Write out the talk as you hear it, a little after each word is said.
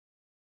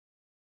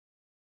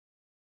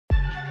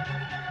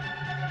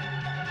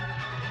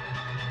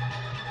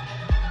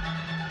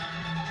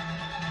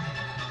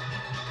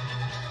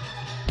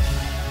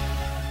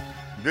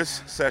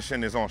This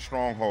session is on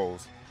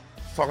strongholds,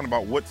 talking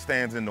about what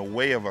stands in the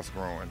way of us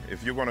growing.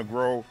 If you're going to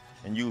grow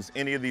and use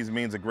any of these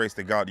means of grace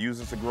that God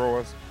uses to grow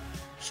us,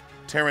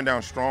 tearing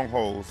down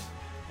strongholds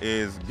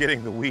is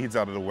getting the weeds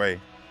out of the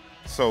way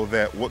so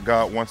that what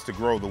God wants to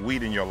grow, the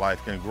weed in your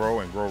life, can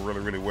grow and grow really,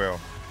 really well.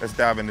 Let's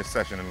dive in this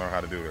session and learn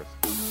how to do this.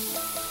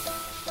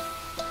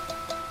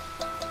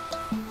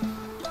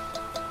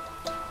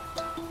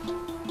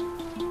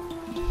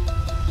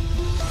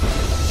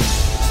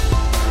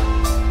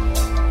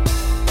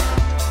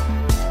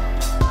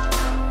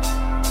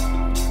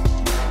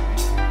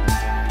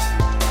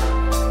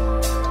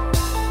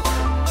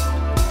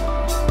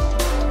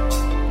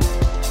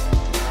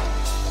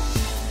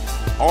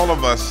 All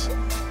of us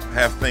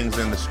have things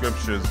in the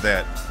scriptures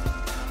that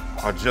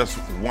are just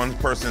one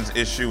person's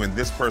issue and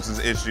this person's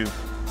issue.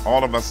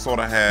 All of us sort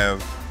of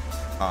have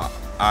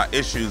our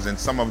issues, and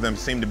some of them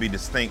seem to be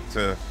distinct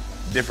to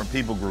different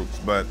people groups.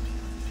 But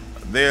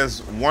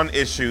there's one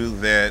issue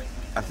that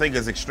I think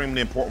is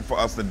extremely important for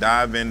us to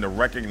dive in, to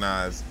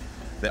recognize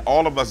that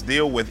all of us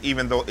deal with,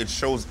 even though it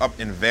shows up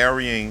in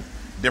varying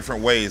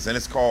different ways, and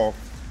it's called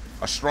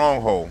a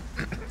stronghold.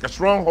 A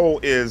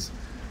stronghold is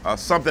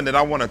something that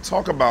I want to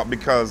talk about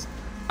because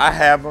I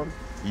have them,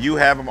 you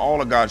have them, all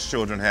of God's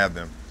children have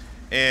them.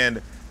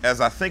 And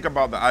as I think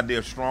about the idea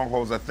of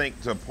strongholds, I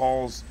think to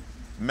Paul's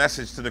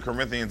message to the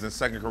Corinthians in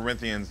 2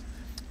 Corinthians,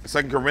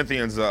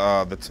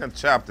 the 10th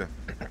chapter.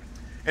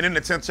 And in the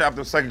 10th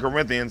chapter of 2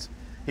 Corinthians,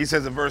 he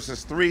says in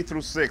verses 3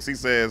 through 6, he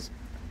says,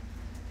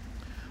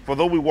 "For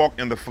though we walk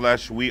in the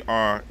flesh, we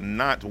are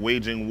not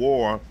waging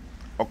war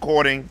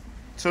according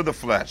to the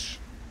flesh.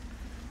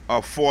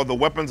 For the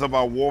weapons of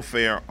our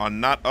warfare are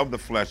not of the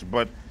flesh,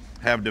 but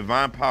have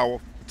divine power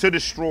to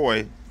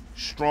destroy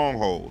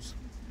strongholds.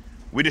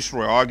 We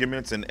destroy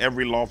arguments and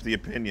every lofty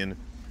opinion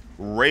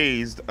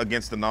raised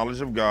against the knowledge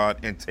of God,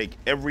 and take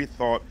every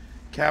thought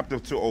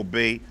captive to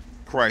obey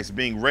Christ,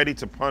 being ready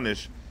to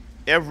punish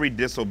every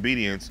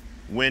disobedience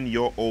when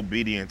your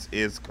obedience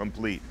is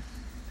complete."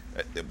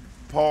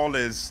 Paul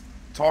is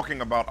talking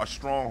about a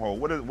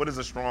stronghold. What is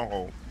a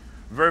stronghold?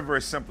 Very,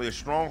 very simply, a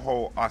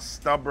stronghold are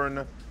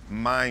stubborn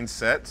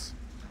mindsets,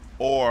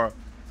 or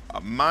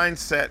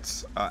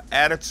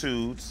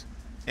attitudes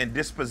and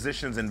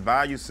dispositions and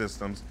value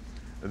systems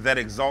that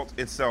exalt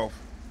itself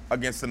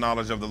against the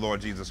knowledge of the Lord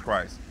Jesus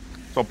Christ.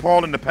 So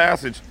Paul in the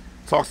passage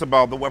talks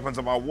about the weapons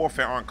of our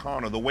warfare aren't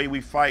carnal. The way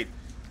we fight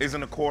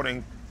isn't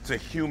according to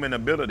human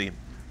ability,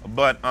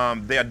 but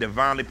they are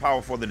divinely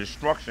powerful for the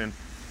destruction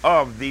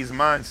of these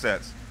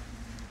mindsets.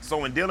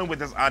 So in dealing with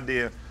this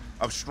idea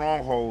of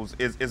strongholds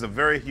is a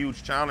very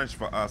huge challenge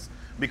for us,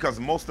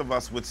 because most of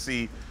us would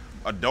see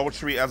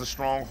adultery as a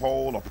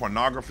stronghold, or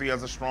pornography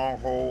as a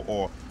stronghold,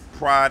 or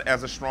pride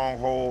as a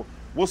stronghold.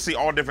 We'll see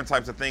all different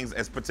types of things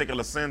as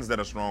particular sins that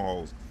are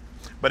strongholds.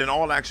 But in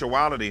all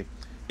actuality,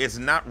 it's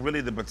not really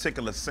the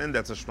particular sin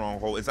that's a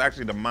stronghold. It's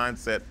actually the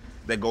mindset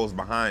that goes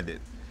behind it.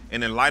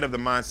 And in light of the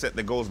mindset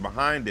that goes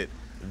behind it,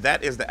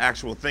 that is the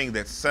actual thing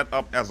that's set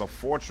up as a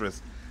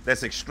fortress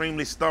that's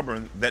extremely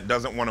stubborn, that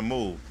doesn't want to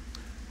move.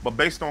 But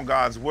based on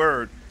God's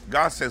word,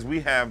 God says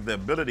we have the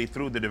ability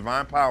through the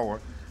divine power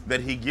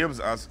that he gives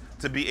us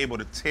to be able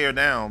to tear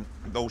down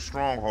those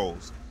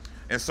strongholds.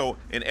 And so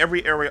in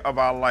every area of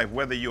our life,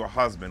 whether you're a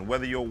husband,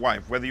 whether you're a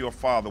wife, whether you're a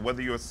father,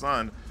 whether you're a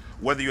son,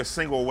 whether you're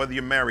single, or whether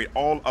you're married,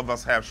 all of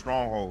us have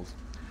strongholds.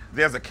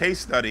 There's a case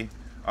study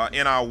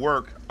in our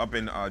work up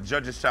in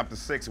Judges chapter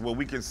 6 where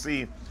we can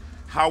see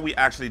how we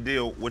actually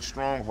deal with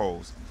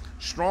strongholds.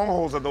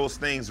 Strongholds are those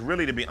things,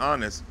 really, to be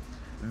honest,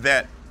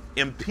 that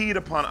impede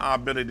upon our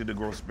ability to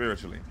grow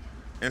spiritually.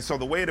 And so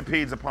the way it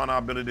impedes upon our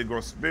ability to grow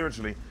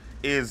spiritually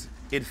is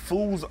it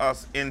fools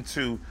us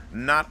into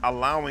not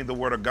allowing the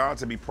word of God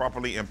to be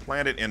properly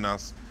implanted in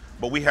us,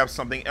 but we have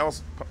something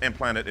else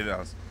implanted in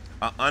us,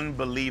 an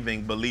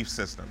unbelieving belief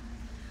system.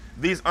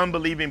 These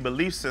unbelieving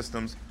belief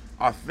systems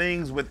are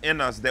things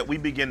within us that we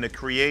begin to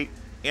create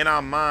in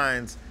our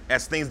minds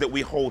as things that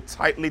we hold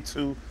tightly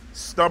to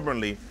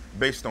stubbornly,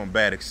 based on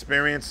bad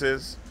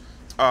experiences,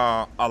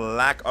 a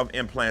lack of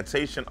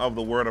implantation of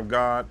the word of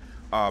God,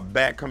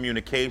 bad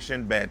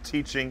communication, bad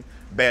teaching,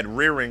 bad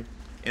rearing,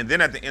 and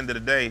then at the end of the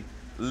day,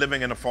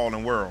 living in a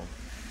fallen world.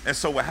 And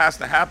so what has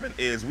to happen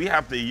is we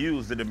have to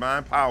use the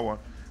divine power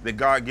that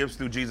God gives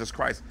through Jesus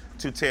Christ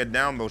to tear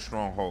down those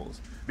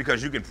strongholds.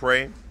 Because you can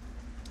pray,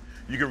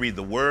 you can read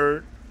the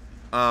word,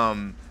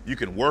 you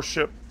can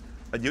worship,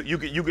 you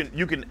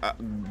can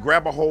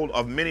grab a hold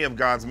of many of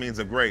God's means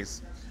of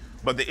grace.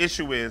 But the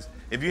issue is,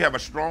 if you have a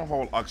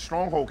stronghold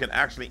can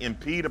actually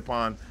impede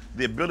upon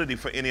the ability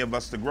for any of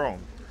us to grow.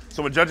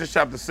 So in Judges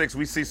chapter 6,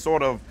 we see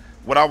sort of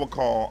what I would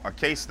call a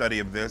case study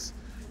of this.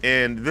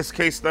 And this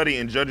case study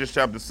in Judges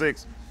chapter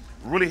 6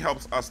 really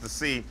helps us to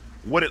see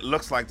what it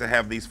looks like to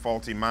have these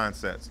faulty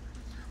mindsets.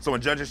 So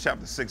in Judges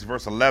chapter 6,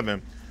 verse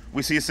 11,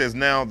 we see it says,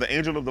 "Now the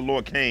angel of the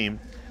Lord came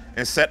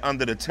and sat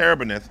under the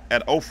terebinth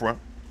at Ophrah,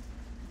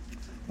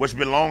 which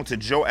belonged to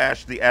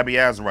Joash the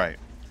Abiezrite,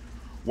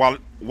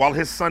 while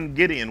his son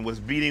Gideon was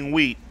beating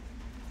wheat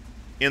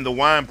in the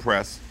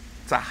winepress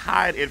to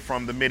hide it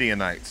from the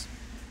Midianites.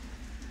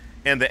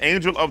 And the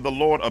angel of the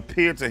Lord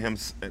appeared to him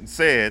and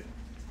said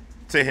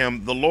to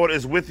him, "The Lord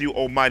is with you,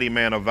 O mighty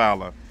man of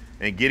valor."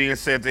 And Gideon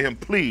said to him,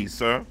 "Please,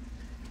 sir,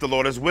 if the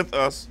Lord is with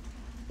us,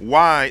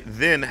 why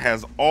then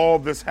has all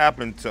this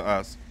happened to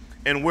us?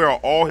 And where are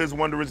all his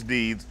wondrous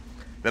deeds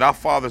that our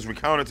fathers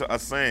recounted to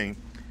us, saying,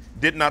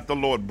 did not the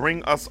Lord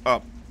bring us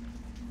up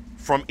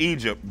from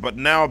Egypt? But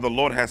now the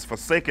Lord has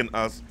forsaken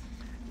us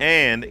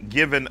and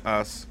given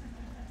us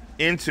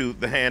into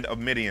the hand of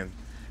Midian."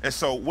 And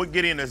so what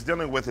Gideon is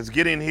dealing with is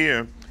Gideon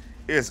here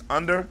is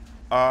under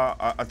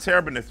a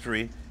terebinth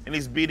tree, and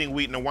he's beating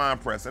wheat in a wine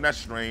press. And that's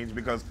strange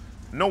because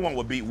no one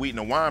would beat wheat in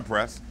a wine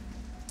press.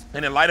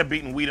 And in light of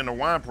beating wheat in a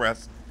wine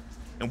press,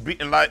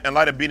 in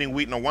light of beating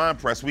wheat in a wine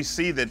press, we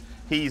see that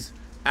he's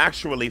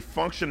actually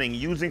functioning,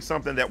 using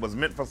something that was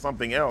meant for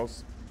something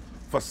else,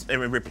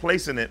 and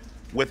replacing it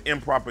with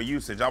improper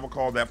usage. I would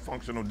call that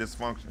functional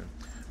dysfunction.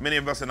 Many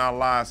of us in our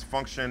lives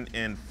function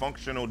in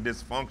functional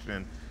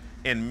dysfunction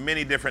in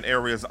many different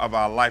areas of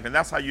our life. And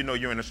that's how you know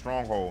you're in a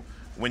stronghold.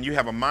 When you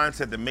have a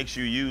mindset that makes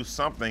you use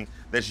something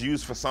that's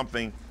used for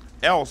something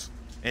else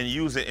and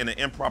use it in an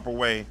improper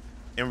way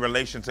in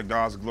relation to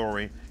God's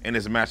glory and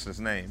his matchless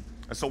name.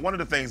 And so one of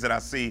the things that I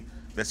see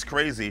that's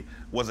crazy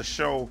was a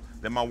show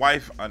that my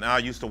wife and I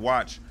used to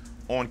watch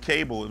on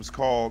cable. It was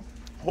called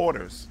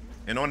Hoarders.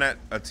 And on that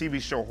TV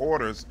show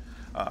Hoarders,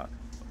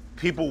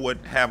 people would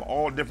have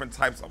all different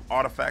types of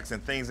artifacts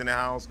and things in their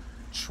house,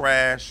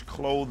 trash,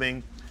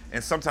 clothing,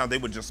 and sometimes they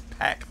would just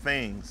pack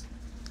things.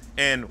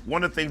 And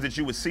one of the things that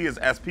you would see is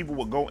as people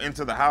would go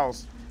into the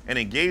house and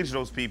engage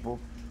those people,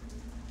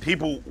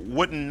 people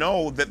wouldn't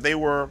know that they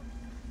were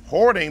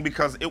hoarding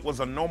because it was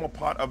a normal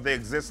part of their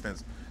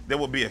existence. There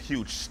would be a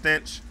huge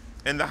stench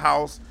in the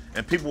house,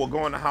 and people would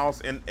go in the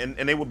house and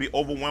they would be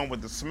overwhelmed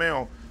with the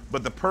smell.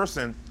 But the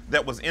person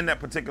that was in that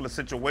particular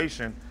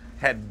situation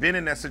had been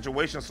in that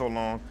situation so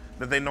long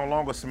that they no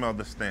longer smelled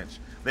the stench.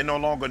 They no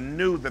longer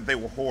knew that they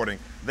were hoarding.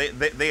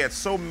 They had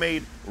so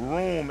made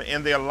room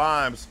in their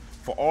lives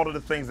for all of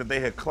the things that they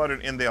had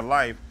cluttered in their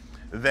life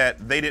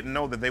that they didn't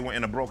know that they were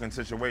in a broken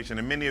situation.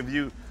 And many of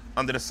you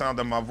under the sound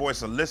of my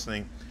voice are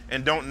listening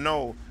and don't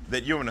know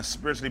that you're in a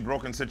spiritually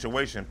broken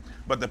situation,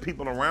 but the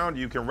people around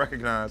you can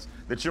recognize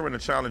that you're in a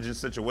challenging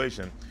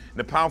situation. And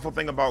the powerful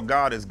thing about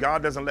God is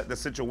God doesn't let the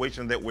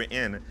situation that we're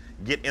in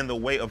get in the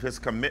way of his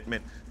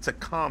commitment to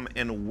come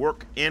and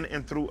work in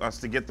and through us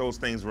to get those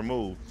things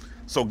removed.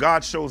 So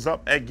God shows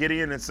up at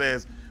Gideon and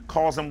says,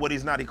 calls him what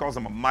he's not. He calls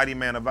him a mighty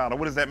man of valor.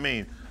 What does that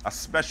mean? A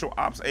special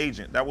ops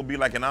agent. That would be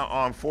like in our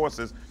armed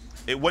forces.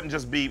 It wouldn't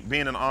just be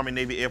being an Army,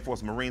 Navy, Air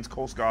Force, Marines,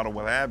 Coast Guard, or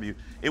what have you.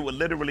 It would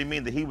literally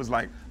mean that he was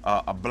like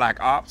a black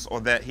ops, or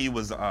that he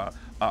was a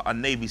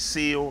Navy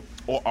SEAL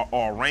or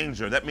a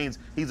Ranger. That means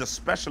he's a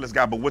specialist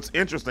guy. But what's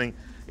interesting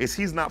is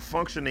he's not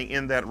functioning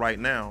in that right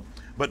now.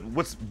 But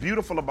what's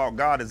beautiful about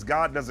God is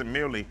God doesn't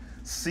merely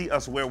see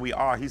us where we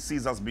are. He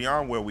sees us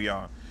beyond where we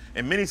are.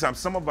 And many times,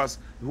 some of us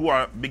who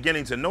are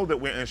beginning to know that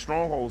we're in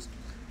strongholds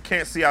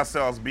can't see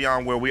ourselves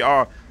beyond where we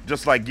are,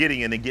 just like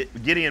Gideon. And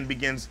Gideon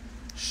begins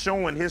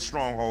showing his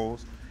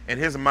strongholds and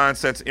his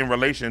mindsets in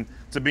relation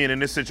to being in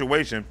this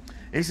situation.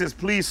 And he says,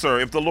 "Please, sir,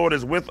 if the Lord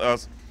is with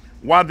us,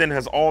 why then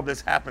has all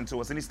this happened to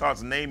us?" And he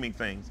starts naming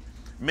things.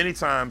 Many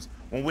times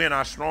when we're in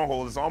our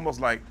strongholds, it's almost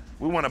like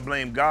we want to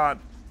blame God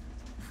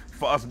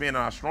for us being in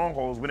our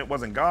strongholds when it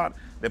wasn't God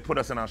that put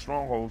us in our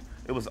strongholds.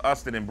 It was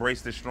us that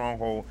embraced this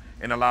stronghold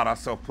and allowed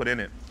ourselves put in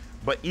it.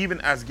 But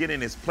even as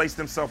Gideon has placed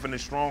himself in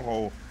this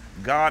stronghold,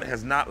 God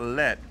has not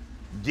let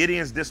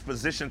Gideon's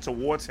disposition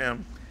towards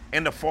him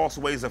and the false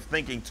ways of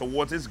thinking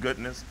towards his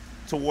goodness,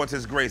 towards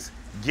his grace,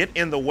 get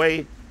in the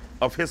way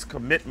of his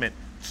commitment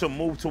to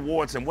move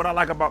towards him. What I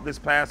like about this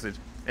passage,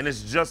 and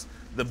it's just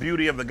the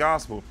beauty of the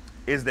gospel,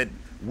 is that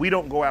we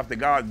don't go after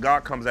God,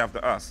 God comes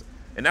after us.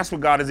 And that's what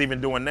God is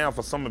even doing now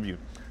for some of you.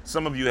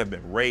 Some of you have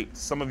been raped,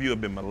 some of you have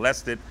been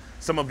molested,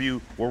 some of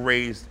you were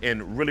raised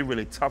in really,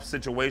 really tough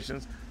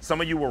situations. Some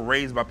of you were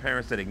raised by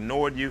parents that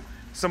ignored you.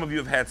 Some of you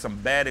have had some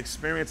bad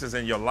experiences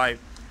in your life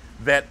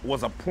that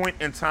was a point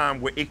in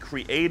time where it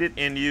created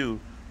in you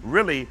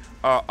really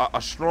a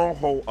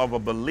stronghold of a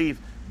belief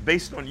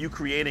based on you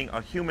creating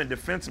a human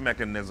defense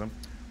mechanism,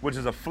 which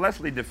is a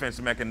fleshly defense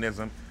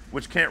mechanism,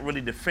 which can't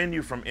really defend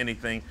you from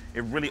anything.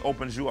 It really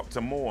opens you up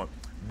to more.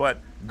 But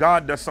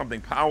God does something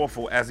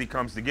powerful as he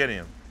comes to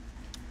Gideon.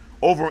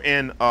 Over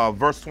in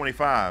verse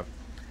 25,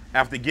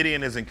 after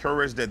Gideon is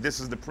encouraged that this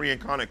is the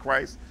pre-incarnate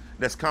Christ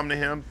that's come to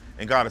him,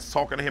 and God is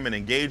talking to him and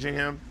engaging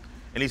him,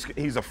 and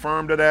he's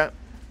affirmed of that,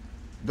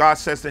 God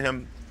says to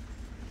him,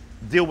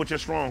 deal with your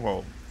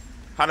stronghold.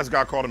 How does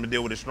God call him to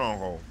deal with his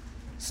stronghold?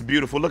 It's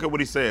beautiful. Look at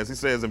what he says. He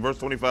says in verse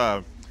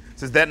 25, it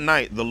says, that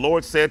night the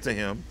Lord said to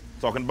him,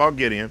 talking about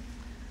Gideon,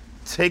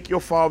 take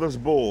your father's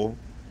bull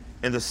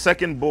and the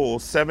second bull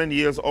 7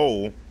 years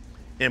old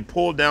and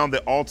pull down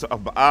the altar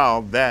of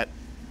Baal that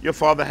your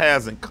father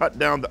has and cut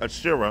down the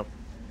Asherah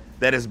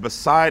that is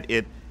beside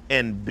it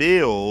and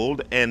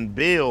build an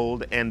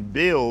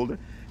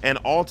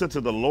altar to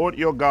the Lord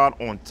your God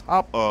on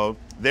top of,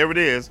 there it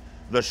is,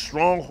 the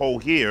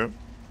stronghold here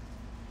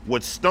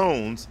with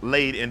stones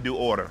laid in due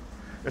order.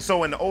 And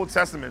so in the Old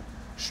Testament,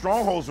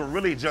 strongholds were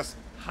really just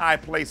high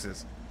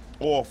places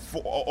or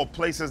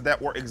places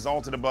that were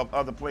exalted above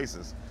other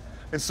places.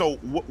 And so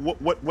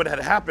what had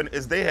happened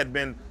is they had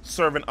been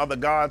serving other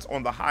gods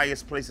on the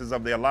highest places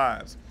of their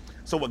lives.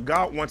 So what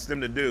God wants them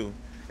to do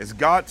is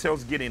God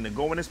tells Gideon to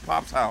go in his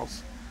pop's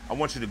house. I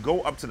want you to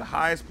go up to the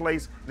highest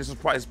place. This is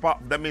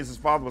probably that means his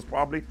father was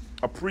probably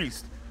a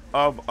priest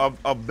of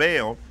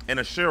Baal and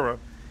Asherah,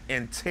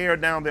 and tear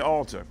down the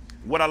altar.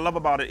 What I love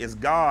about it is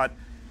God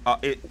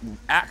it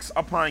acts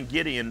upon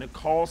Gideon to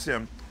cause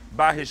him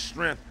by his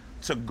strength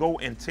to go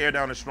and tear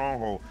down the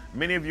stronghold.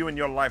 Many of you in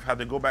your life have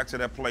to go back to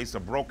that place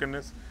of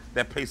brokenness,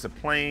 that place of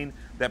pain,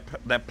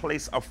 that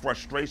place of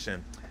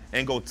frustration,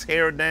 and go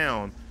tear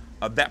down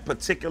that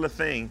particular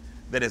thing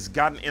that has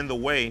gotten in the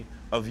way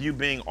of you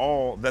being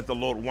all that the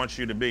Lord wants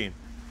you to be.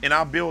 In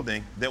our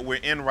building that we're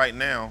in right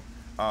now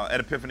at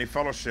Epiphany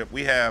Fellowship,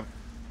 we had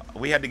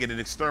to get it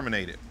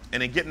exterminated.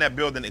 And in getting that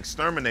building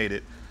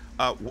exterminated,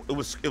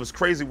 it was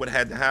crazy what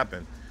had to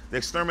happen. The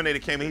exterminator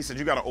came and he said,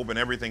 you got to open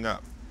everything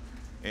up.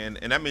 And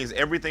that means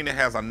everything that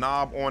has a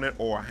knob on it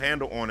or a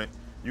handle on it,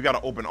 you got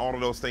to open all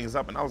of those things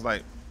up. And I was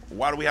like,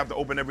 why do we have to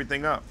open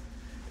everything up?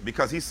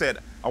 Because he said,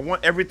 I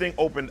want everything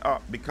opened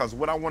up because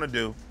what I want to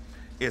do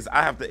is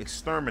I have to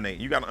exterminate.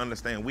 You got to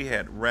understand, we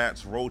had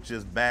rats,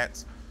 roaches,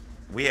 bats.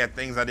 We had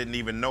things I didn't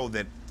even know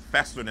that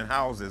festered in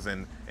houses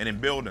and in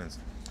buildings.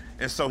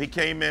 And so he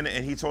came in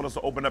and he told us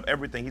to open up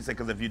everything. He said,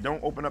 because if you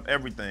don't open up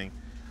everything,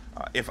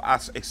 if I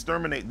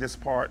exterminate this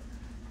part,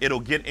 it'll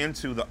get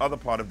into the other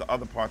part if the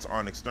other parts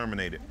aren't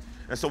exterminated.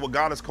 And so what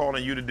God is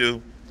calling you to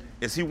do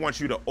is he wants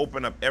you to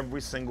open up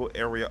every single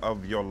area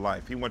of your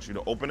life. He wants you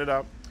to open it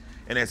up.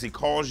 And as he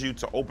calls you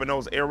to open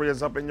those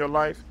areas up in your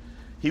life,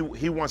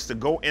 he wants to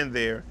go in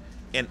there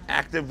and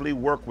actively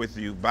work with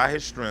you by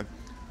his strength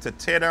to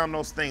tear down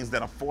those things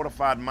that are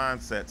fortified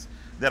mindsets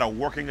that are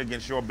working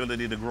against your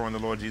ability to grow in the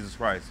Lord Jesus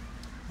Christ.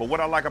 But what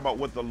I like about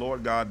what the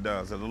Lord God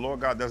does, is the Lord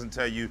God doesn't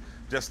tell you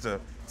just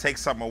to take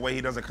something away.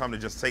 He doesn't come to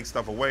just take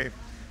stuff away.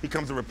 He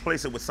comes to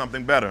replace it with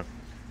something better.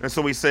 And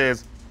so he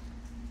says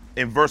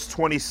in verse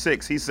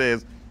 26, he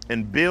says,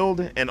 and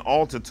build an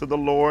altar to the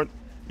Lord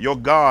your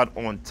God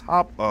on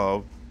top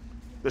of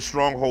the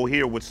stronghold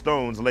here with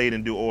stones laid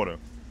in due order.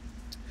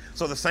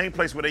 So the same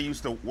place where they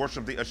used to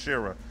worship the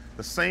Asherah,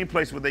 the same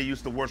place where they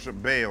used to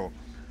worship Baal,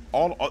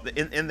 all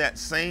in that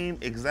same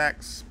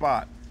exact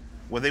spot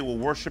where they were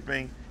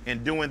worshiping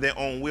and doing their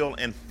own will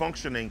and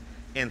functioning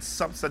in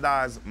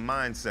subsidized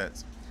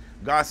mindsets.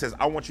 God says,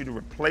 I want you to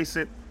replace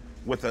it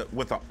with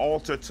an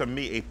altar to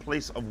me, a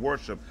place of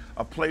worship,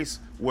 a place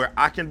where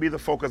I can be the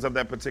focus of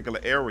that particular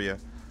area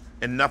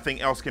and nothing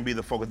else can be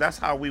the focus. That's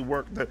how we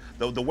work.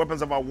 The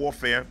weapons of our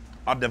warfare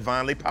are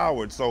divinely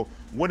powered. So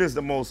what is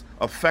the most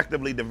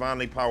effectively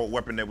divinely powered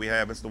weapon that we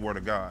have? It's the Word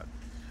of God.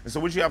 And so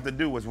what you have to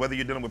do is, whether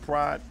you're dealing with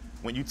pride,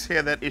 when you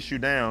tear that issue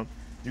down,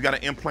 you got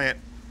to implant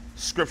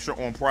scripture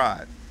on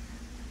pride.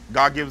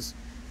 God gives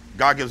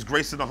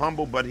grace to the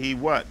humble, but he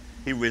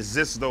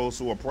resists those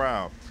who are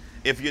proud.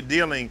 If you're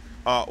dealing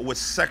with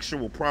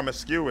sexual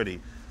promiscuity,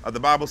 the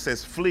Bible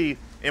says flee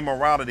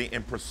immorality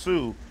and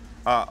pursue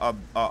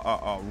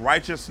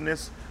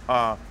righteousness,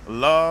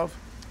 love,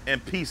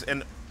 and peace,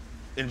 and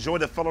enjoy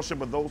the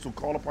fellowship of those who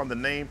call upon the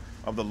name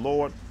of the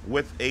Lord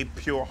with a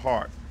pure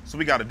heart. So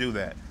we got to do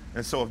that.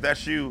 And so if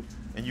that's you,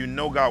 and you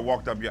know God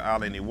walked up your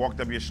alley and he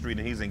walked up your street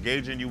and he's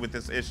engaging you with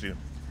this issue,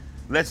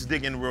 let's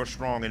dig in real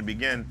strong and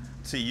begin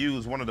to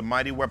use one of the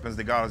mighty weapons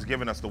that God has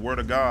given us, the Word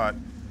of God,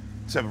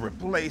 to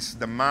replace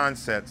the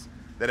mindsets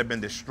that have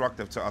been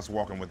destructive to us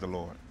walking with the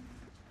Lord.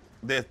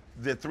 There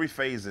are three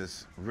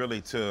phases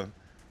really to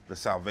the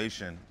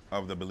salvation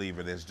of the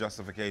believer. There's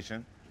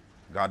justification,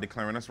 God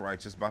declaring us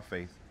righteous by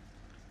faith,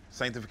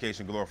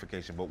 sanctification,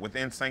 glorification. But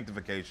within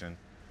sanctification,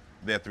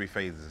 there are three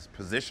phases: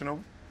 positional,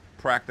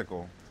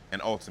 practical,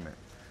 and ultimate.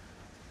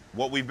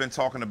 What we've been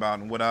talking about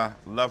and what I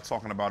love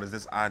talking about is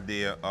this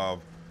idea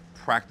of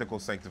practical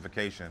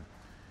sanctification.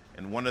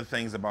 And one of the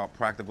things about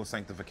practical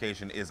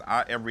sanctification is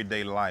our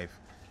everyday life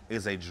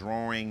is a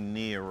drawing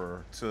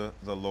nearer to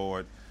the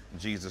Lord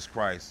Jesus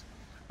Christ.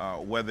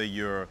 Whether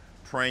you're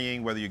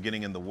praying, whether you're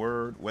getting in the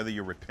Word, whether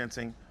you're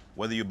repenting,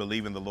 whether you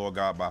believe in the Lord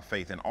God by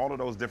faith, and all of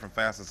those different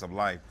facets of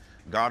life,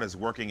 God is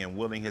working and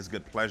willing his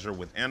good pleasure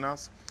within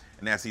us.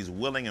 And as he's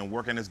willing and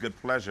working his good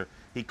pleasure,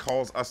 he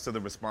calls us to the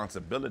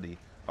responsibility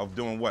of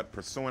doing what?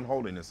 Pursuing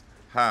holiness.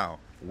 How?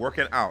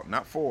 Working out,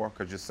 not for,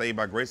 because you're saved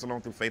by grace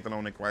alone, through faith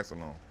alone, in Christ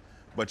alone.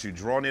 But you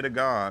draw near to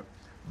God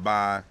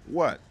by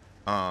what?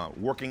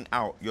 Working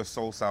out your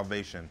soul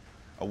salvation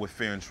with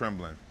fear and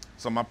trembling.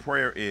 So my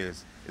prayer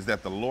is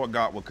that the Lord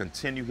God will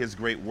continue his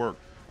great work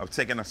of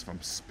taking us from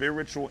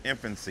spiritual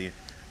infancy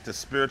to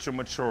spiritual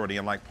maturity.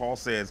 And like Paul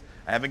says,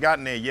 I haven't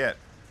gotten there yet,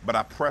 but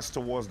I press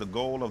towards the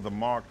goal of the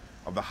mark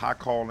of the high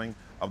calling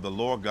of the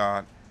Lord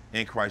God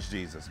in Christ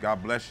Jesus.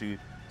 God bless you.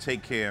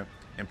 Take care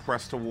and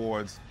press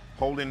towards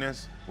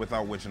holiness,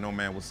 without which no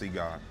man will see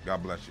God.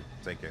 God bless you.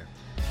 Take care.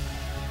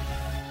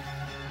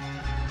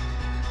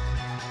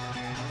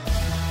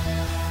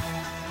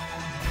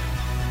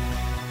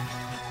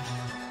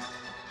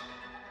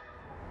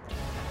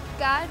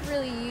 God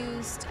really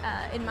used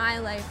in my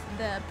life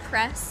the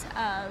press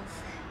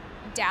of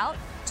doubt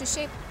to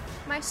shape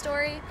my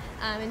story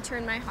and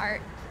turn my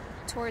heart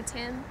towards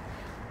Him.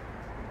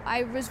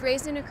 I was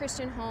raised in a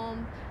Christian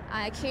home.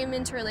 I came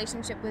into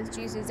relationship with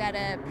Jesus at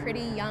a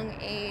pretty young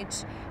age,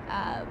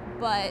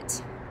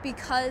 but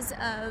because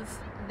of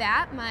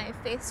that, my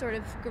faith sort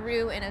of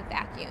grew in a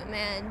vacuum.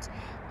 And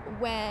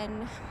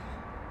when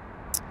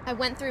I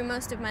went through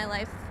most of my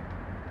life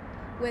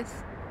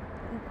with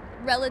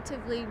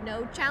relatively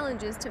no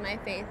challenges to my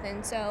faith,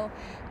 and so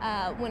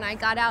when I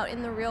got out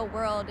in the real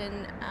world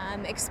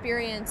and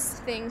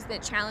experienced things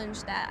that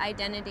challenged that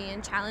identity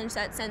and challenged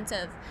that sense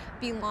of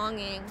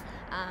belonging,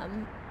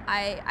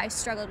 I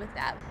struggled with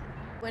that.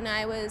 When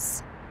I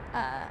was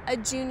a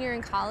junior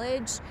in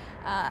college,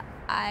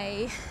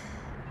 I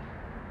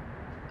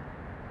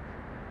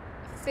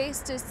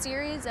faced a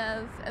series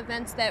of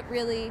events that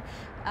really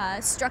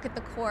struck at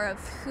the core of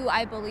who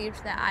I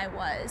believed that I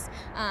was.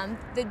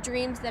 The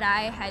dreams that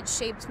I had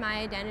shaped my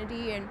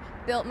identity and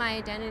built my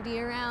identity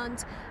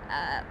around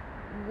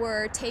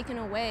were taken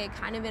away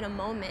kind of in a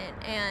moment.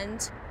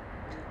 And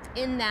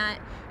in that,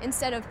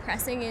 instead of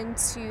pressing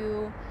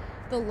into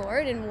the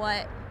Lord and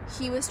what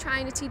He was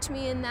trying to teach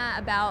me in that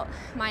about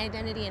my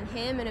identity in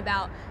Him and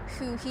about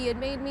who He had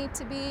made me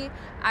to be,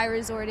 I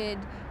resorted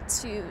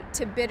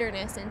to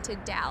bitterness and to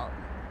doubt.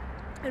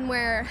 And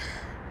where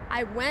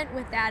I went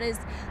with that is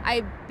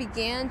I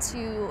began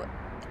to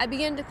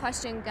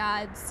question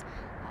God's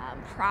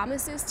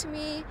promises to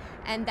me,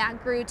 and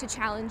that grew to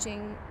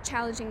challenging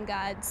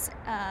God's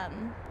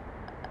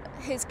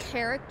His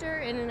character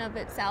in and of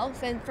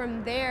itself. And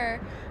from there,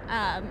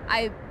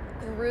 I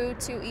grew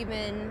to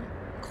even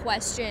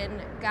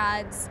question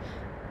God's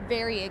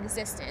very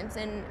existence.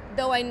 And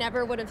though I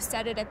never would have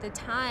said it at the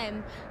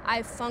time,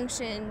 I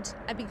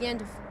began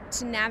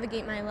to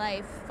navigate my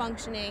life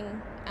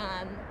functioning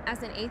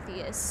as an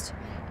atheist.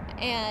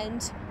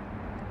 And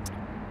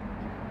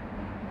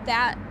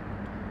that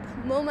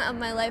moment of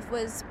my life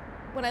was,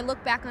 when I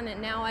look back on it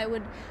now, I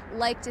would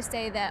like to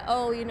say that,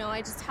 oh,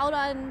 I just held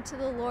on to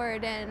the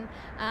Lord and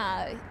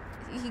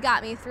He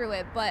got me through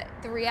it. But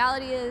the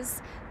reality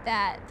is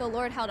that the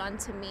Lord held on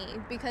to me,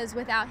 because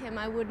without Him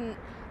I wouldn't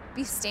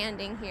be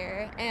standing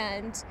here.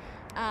 And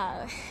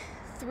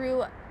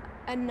through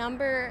a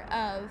number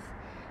of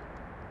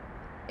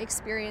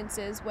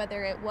experiences,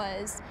 whether it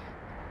was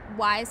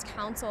wise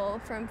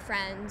counsel from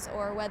friends,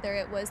 or whether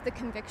it was the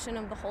conviction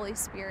of the Holy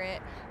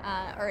Spirit,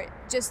 or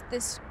just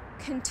this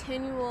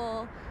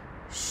continual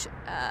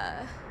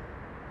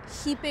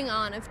heaping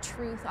on of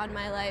truth on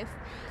my life,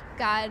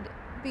 God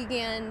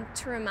began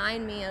to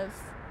remind me of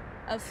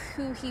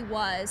who He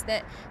was,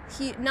 that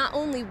He not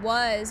only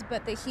was,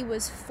 but that He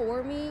was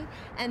for me,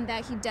 and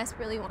that He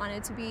desperately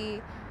wanted to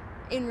be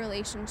in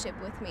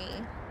relationship with me.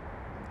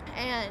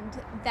 And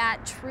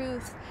that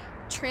truth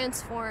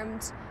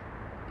transformed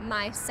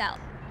myself.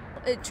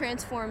 It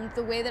transformed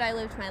the way that I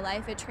lived my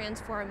life. It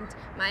transformed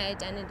my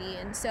identity.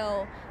 And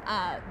so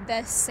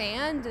the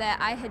sand that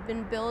I had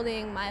been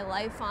building my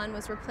life on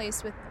was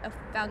replaced with a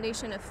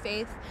foundation of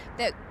faith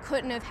that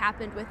couldn't have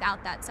happened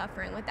without that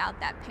suffering,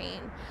 without that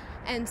pain.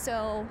 And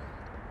so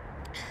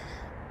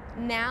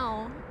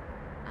now,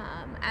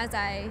 as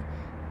I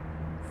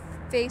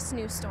face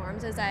new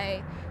storms, as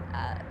I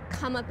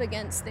come up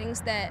against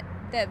things that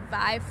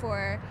vie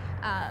for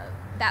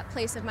that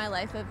place of my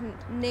life of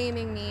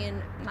naming me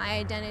and my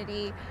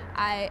identity,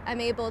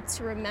 I'm able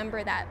to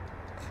remember that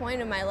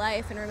point of my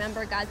life and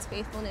remember God's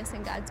faithfulness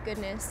and God's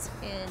goodness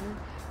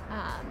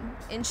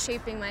in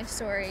shaping my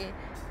story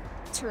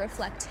to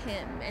reflect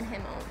Him and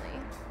Him only.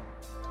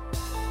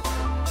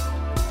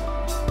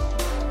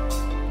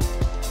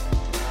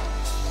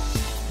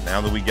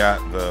 Now that we got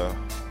the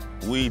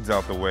weeds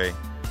out the way,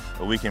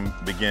 we can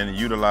begin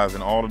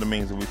utilizing all of the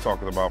means that we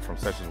talked about from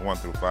sessions 1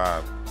 through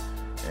 5.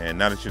 And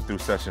now that you're through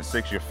session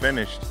 6, you're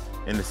finished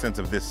in the sense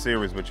of this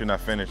series, but you're not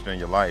finished in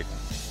your life.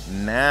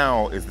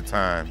 Now is the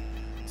time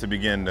to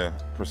begin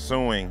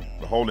pursuing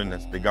the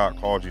holiness that God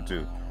called you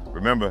to.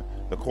 Remember,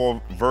 the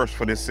core verse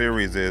for this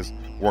series is,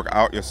 work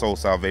out your soul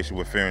salvation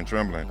with fear and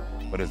trembling.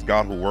 But it's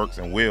God who works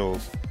and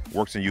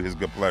works in you His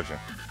good pleasure.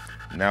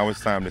 Now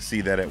it's time to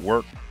see that at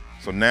work.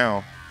 So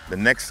now the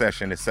next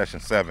session is session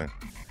 7.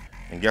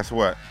 And guess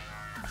what?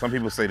 Some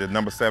people say that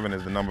number 7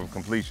 is the number of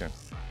completion.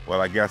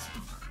 Well, I guess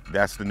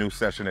that's the new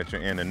session that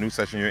you're in. The new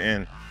session you're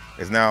in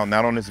is now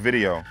not on this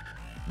video,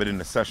 but in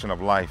the session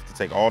of life, to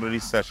take all of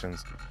these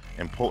sessions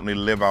and potently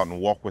live out and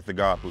walk with the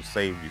God who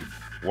saved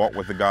you. Walk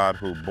with the God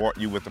who bought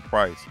you with a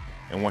price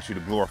and wants you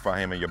to glorify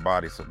Him in your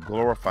body. So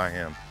glorify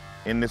Him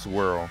in this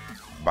world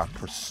by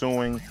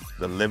pursuing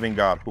the living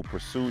God who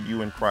pursued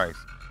you in Christ,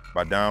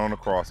 by dying on the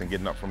cross and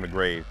getting up from the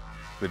grave,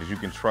 so that you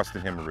can trust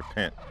in Him and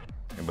repent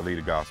and believe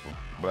the gospel.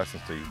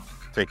 Blessings to you.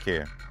 Take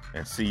care,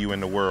 and see you in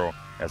the world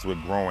as we're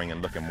growing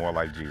and looking more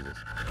like Jesus.